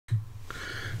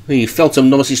The Feltham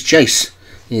Novices Chase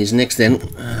is next then.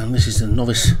 This is the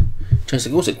novice chase.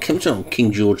 Of course, it comes on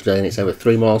King George Day and it's over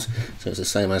 3 miles, so it's the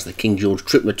same as the King George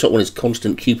trip. The top one is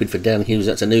Constant Cupid for Dan Hughes,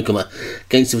 that's a newcomer.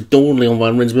 Gates of Dawn, Leon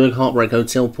van Rensburg. Heartbreak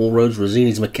Hotel, Paul Rhodes.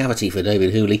 Rosini's McCavity for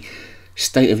David Hooley.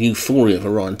 State of Euphoria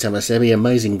for Ryan Tamasebi.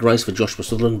 Amazing Grace for Joshua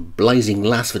Sutherland. Blazing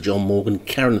Lass for John Morgan.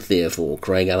 Caranthea for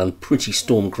Craig Allen. Pretty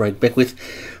Storm, Craig Beckwith.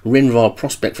 Renvar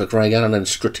Prospect for Craig Allen. And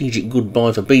Strategic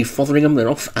Goodbye for B. Fotheringham. They're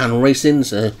off and racing,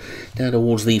 so down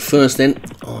towards the first then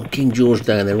on King George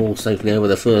Day, and they're all safely over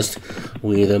the first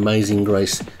with Amazing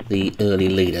Grace, the early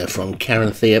leader, from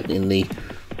Caranthea in the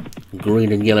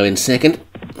green and yellow in second.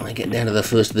 They get down to the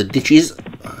first of the ditches,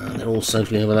 and they're all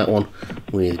safely over that one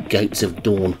with Gates of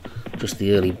Dawn, just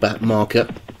the early back marker.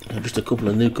 Just a couple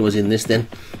of newcomers in this then,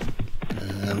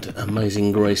 and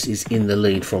Amazing Grace is in the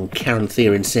lead from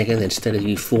Caranthea in second, then State of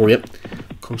Euphoria.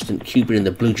 Constant Cupid in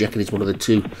the blue jacket is one of the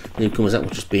two newcomers. That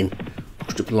was just being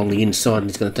pushed up along the inside, and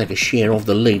he's going to take a share of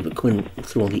the lead, but coming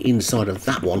through on the inside of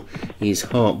that one is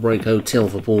Heartbreak Hotel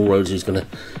for Paul Rhodes, who's going to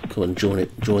come and join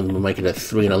them and make it a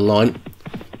 3 in a line.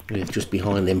 With just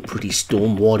behind them Pretty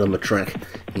Storm. Wide on the track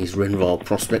is Renvar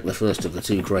Prospect, the first of the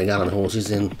two Craig Allen horses,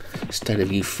 then State of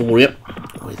Euphoria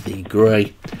with the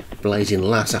grey Blazing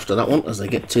Lass after that one as they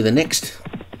get to the next,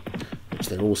 which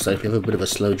they're all safely have a bit of a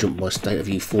slow jump by State of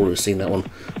Euphoria. Seen that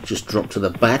one just drop to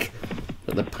the back,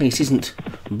 but the pace isn't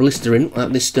blistering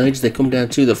at this stage. They come down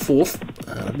to the fourth.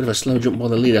 A bit of a slow jump by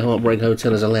the leader. Heartbreak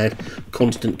Hotel has allowed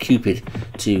Constant Cupid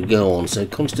to go on. So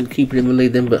Constant Cupid in the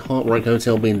lead then, but Heartbreak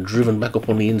Hotel being driven back up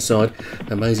on the inside.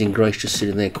 Amazing Grace just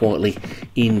sitting there quietly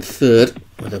in third,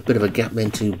 with a bit of a gap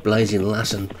then to Blazing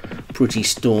Lass and Pretty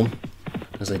Storm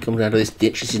as they come down to this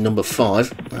ditch. This is number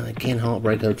 5, and again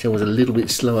Heartbreak Hotel was a little bit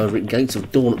slow over it. Gates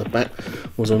of Dawn at the back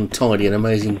was untidy, and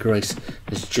Amazing Grace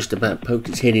has just about poked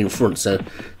its head in front. So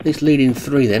this leading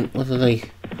 3 then, whether they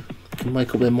can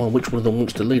make up their mind which one of them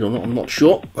wants to lead or not, I'm not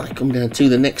sure. They come down to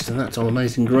the next, and that time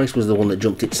Amazing Grace was the one that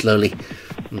jumped it slowly,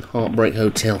 and Heartbreak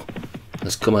Hotel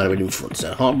has come out of it in front.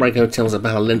 So Heartbreak Hotel's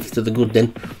about a length to the good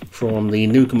then from the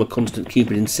newcomer Constant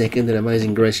Cupid in second, then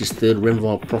Amazing Grace is third.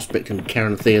 Renvar Prospect and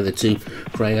Caranthea, the two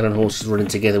Craig Allen horses, running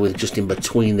together with just in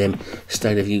between them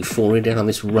State of Euphoria. Down on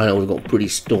this rail we've got Pretty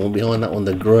Storm. Behind that one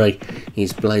the grey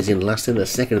is Blazing Lass, then the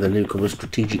second of the newcomers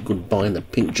Strategic Goodbye in the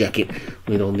pink jacket,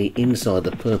 with on the inside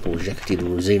the purple jacketed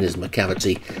Rosina's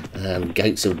McCavity, and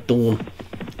Gates of Dawn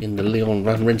in the Leon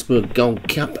van Rensburg gold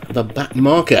cap, the back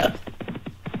marker.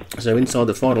 So inside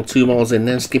the final 2 miles then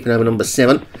now, skipping over number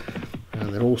 7,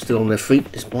 and they're all still on their feet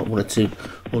despite one or two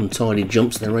untidy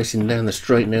jumps. They're racing down the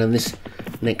straight now, and this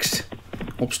next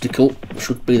obstacle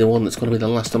should be the one that's going to be the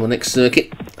last on the next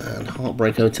circuit, and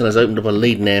Heartbreak Hotel has opened up a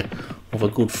lead now of a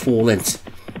good 4 lengths,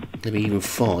 maybe even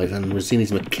 5, and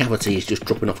Rosini's McCavity is just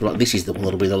dropping off the back. This is the one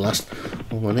that'll be the last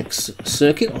on the next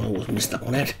circuit. I always missed that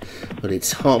one out, but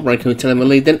it's Heartbreak Hotel in the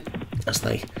lead then as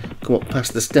they come up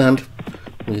past the stand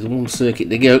with 1 circuit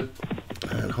to go,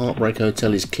 and Heartbreak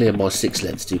Hotel is clear by 6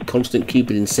 lengths to Constant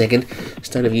Cupid in second.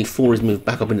 State of Euphoria is moved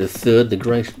back up into third. The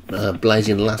grey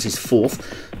Blazing Lass is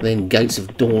fourth. Then Gates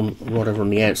of Dawn right over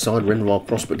on the outside. Renvar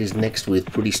Prospect is next with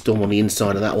Pretty Storm on the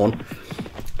inside of that one,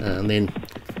 and then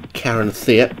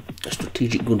Caranthea.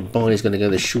 Strategic Goodbye is going to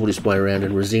go the shortest way around,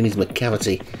 and Rosini's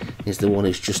McCavity is the one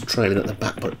who's just trailing at the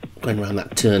back, but going around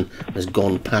that turn has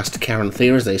gone past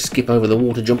Caranthea as they skip over the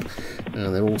water jump,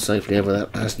 and they're all safely over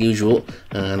that as usual.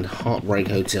 And Heartbreak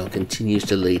Hotel continues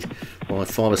to lead by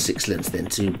 5 or 6 lengths then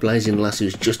to Blazing Lass,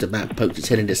 who's just about poked its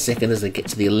head into second as they get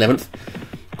to the 11th.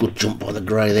 Good jump by the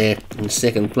grey there in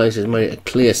second place, has made it a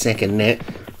clear second now.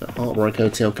 But Heartbreak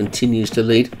Hotel continues to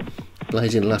lead.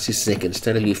 Blazing Lass is second.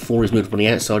 State of Euphoria is moved up on the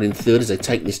outside in third as they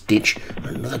take this ditch.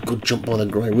 Another good jump by the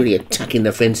grey, really attacking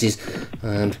the fences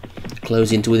and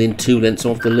close into within 2 lengths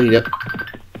of the leader.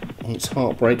 It's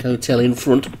Heartbreak Hotel in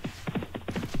front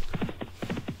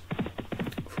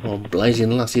from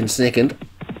Blazing Lass in second.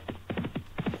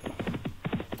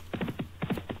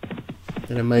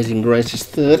 Then Amazing Grace is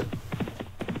third,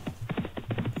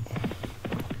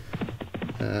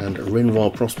 and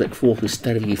Renvar Prospect fourth with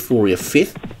State of Euphoria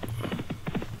fifth.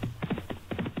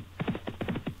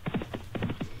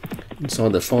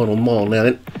 Inside the final mile now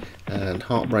then, and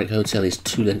Heartbreak Hotel is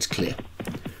 2 lengths clear.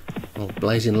 Well,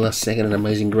 Blazing Lass second and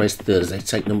Amazing Grace third as they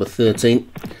take number 13.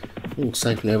 All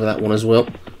safely over that one as well.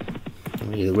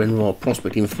 The Renvar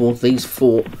Prospect in fourth. These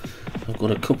 4 have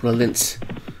got a couple of lengths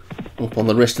up on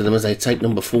the rest of them as they take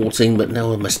number 14, but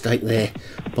no mistake there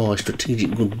by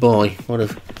Strategic Goodbye. Might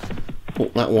have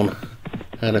put that one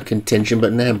out of contention,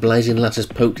 but now Blazing Lass has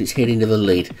poked its head into the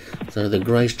lead. So the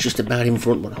grey's just about in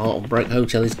front, but Heartbreak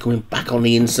Hotel is coming back on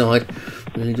the inside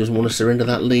Really doesn't want to surrender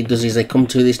that lead, does he, as they come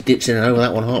to this ditch and over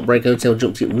that one. Heartbreak Hotel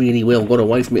jumps it really well, got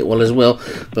away from it well as well,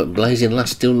 but Blazing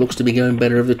Lass still looks to be going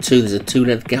better of the two. There's a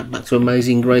 2-length gap back to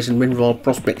Amazing Grace and Renval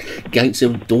Prospect. Gates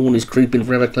of Dawn is creeping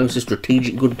forever closer.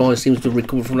 Strategic Goodbye seems to have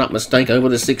recovered from that mistake. Over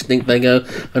the 16th they go,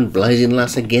 and Blazing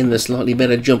Lass again, the slightly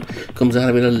better jump, comes out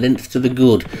of it a length to the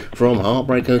good from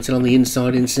Heartbreak Hotel on the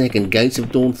inside in second. Gates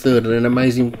of Dawn third, and then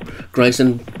Amazing Grace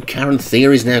and Karen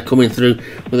Thea is now coming through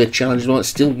with a challenge. Well, it's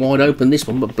still wide open this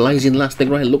one, but Blazing Lass the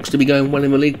Grey looks to be going well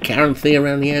in the lead. Karen Thea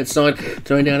around the outside,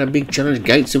 throwing down a big challenge.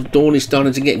 Gates of Dawn is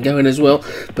starting to get going as well,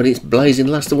 but it's Blazing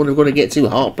Lass the one we've got to get to.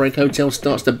 Heartbreak Hotel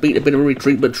starts to beat a bit of a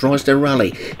retreat, but tries to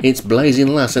rally. It's Blazing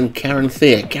Lass and Karen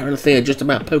Thea. Karen Thea just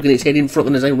about poking its head in front,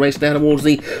 and as they race down towards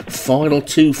the final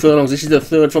 2 furlongs. This is the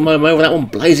third from home over that one.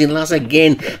 Blazing Lass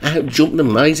again out jumped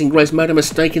Amazing Grace, made a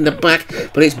mistake in the back,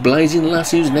 but it's Blazing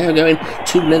Lass who's now going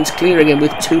 2 lengths clear again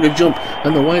with 2 to jump,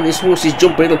 and the way this horse is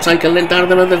jumping, it'll take a length out of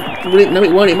them. No,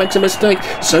 it won't. It makes a mistake.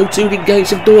 So too did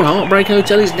Gates of Dawn. Heartbreak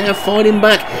Hotel is now fighting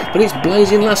back, but it's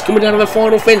Blazing Lass coming down to the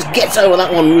final fence. Gets over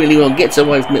that one really well. Gets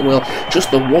away from it well.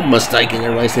 Just the one mistake in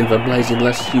the race then for Blazing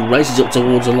Lass. She races up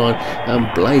towards the line,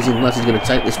 and Blazing Lass is going to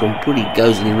take this one pretty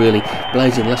gozily really.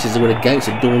 Blazing Lass is the winner. Gates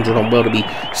of Dawn drawn on well to be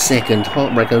second.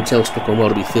 Heartbreak Hotel stuck on well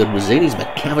to be third. Rosini's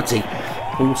McCavity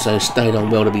also stayed on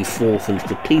well to be fourth, and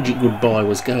Strategic Goodbye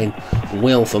was going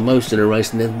well for most of the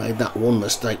race, and then made that one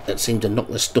mistake that seemed to knock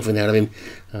the stuffing out of him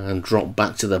and dropped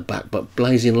back to the back. But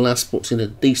Blazing Lass puts in a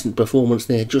decent performance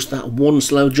there. Just that one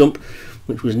slow jump,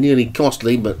 which was nearly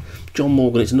costly, but John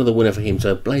Morgan, it's another winner for him.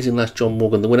 So Blazing Lass, John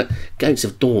Morgan the winner. Gates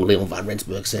of Dawn, Leon van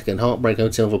Rensburg second. Heartbreak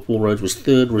Hotel for Paul Rhodes was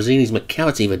third. Rosini's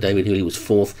McCavity for David Hooley was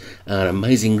fourth, and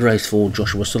Amazing Grace for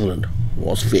Joshua Sutherland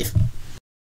was fifth.